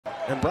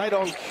And right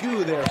on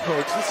cue there,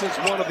 Coach. This is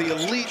one of the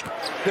elite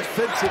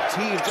defensive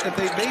teams, and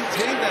they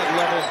maintain that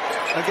level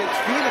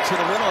against Phoenix in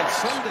a win on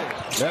Sunday.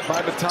 Met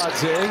by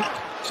Batadze.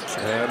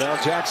 And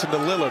now Jackson to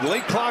Lillard.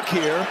 Late clock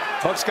here.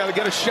 Bucks got to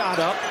get a shot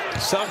up.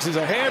 Suggs is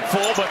a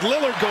handful, but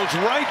Lillard goes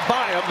right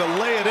by him to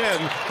lay it in.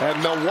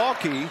 And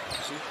Milwaukee,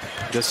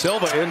 De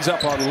Silva ends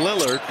up on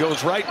Lillard,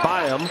 goes right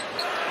by him,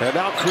 and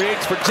now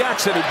creates for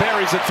Jackson, who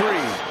buries a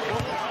three.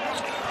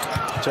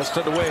 Just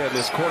underway in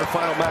this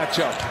quarterfinal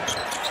matchup.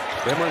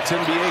 Emirates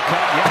NBA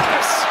Cup.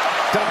 Giannis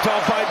dumped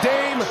off by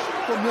Dame.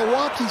 From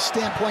Milwaukee's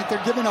standpoint,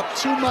 they're giving up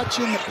too much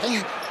in the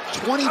paint.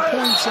 20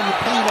 points in the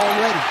paint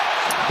already.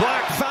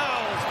 Black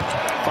foul.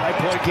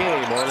 5-point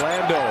game.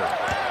 Orlando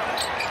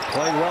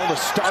playing well to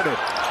start it.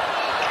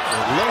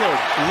 And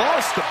Lillard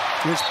lost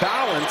his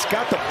balance,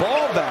 got the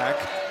ball back.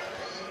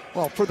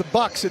 Well, for the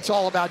Bucks, it's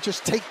all about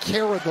just take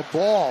care of the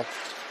ball.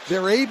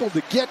 They're able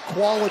to get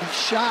quality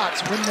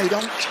shots when they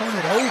don't turn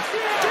it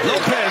over.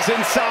 Lopez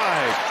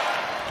inside.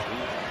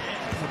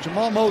 Well,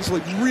 Jamal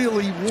Mosley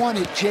really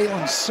wanted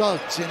Jalen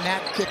Suggs in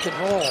that pick and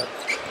roll.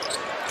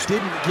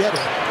 Didn't get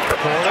it.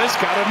 Portis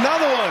got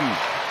another one.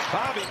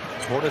 Bobby.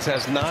 Portis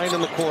has 9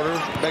 in the quarter.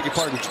 Beg your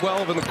pardon,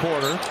 12 in the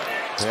quarter.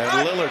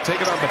 And Lillard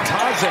taking on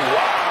Batadze.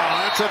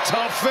 Wow, that's a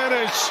tough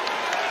finish.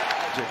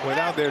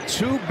 Without their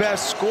two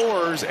best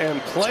scorers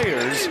and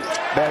players,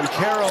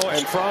 Banchero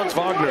and Franz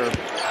Wagner,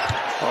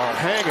 are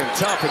hanging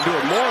tough and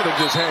doing more than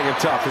just hanging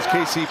tough as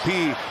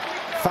KCP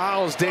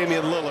fouls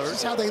Damian Lillard. This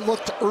is how they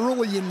looked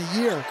early in the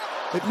year.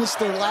 They've missed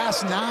their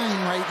last 9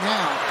 right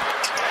now.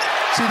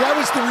 See, that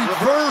was the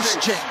reverse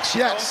jinx.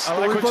 Yes, I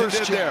like what you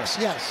did jinx.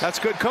 there. Yes, that's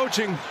good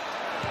coaching.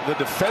 The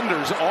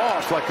defender's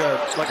off like a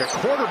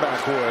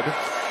quarterback would.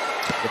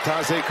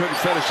 Batadze couldn't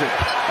finish it.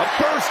 A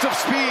burst of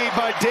speed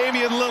by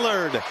Damian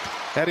Lillard,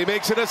 and he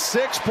makes it a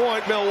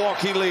 6-point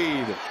Milwaukee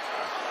lead.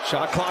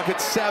 Shot clock at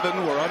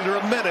 7. We're under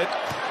a minute.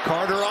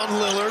 Carter on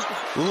Lillard.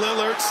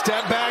 Lillard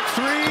step back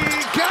 3.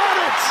 Got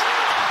it!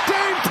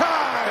 Game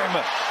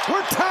time!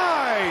 We're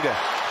tied!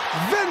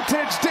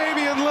 Vintage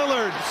Damian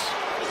Lillard.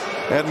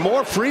 And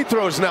more free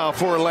throws now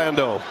for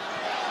Orlando.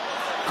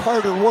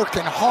 Carter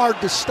working hard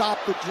to stop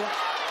the drive.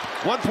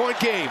 1-point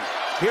game.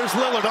 Here's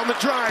Lillard on the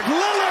drive.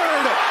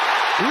 Lillard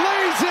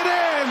lays it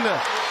in.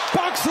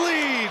 Bucks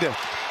lead.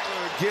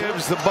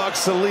 Gives the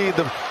Bucks the lead.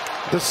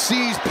 The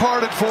seas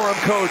parted for him,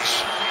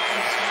 Coach.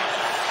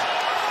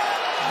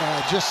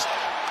 Just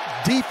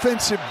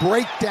defensive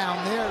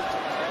breakdown there.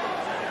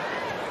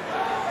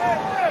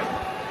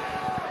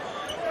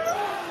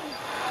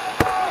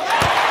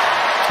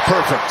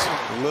 Perfect.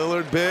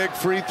 Lillard, big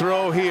free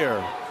throw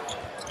here.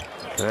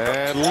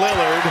 And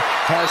Lillard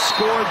has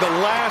scored the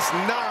last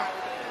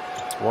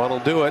 9. One'll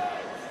do it.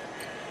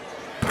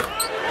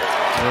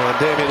 And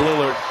Damian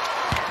Lillard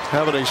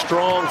having a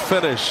strong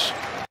finish.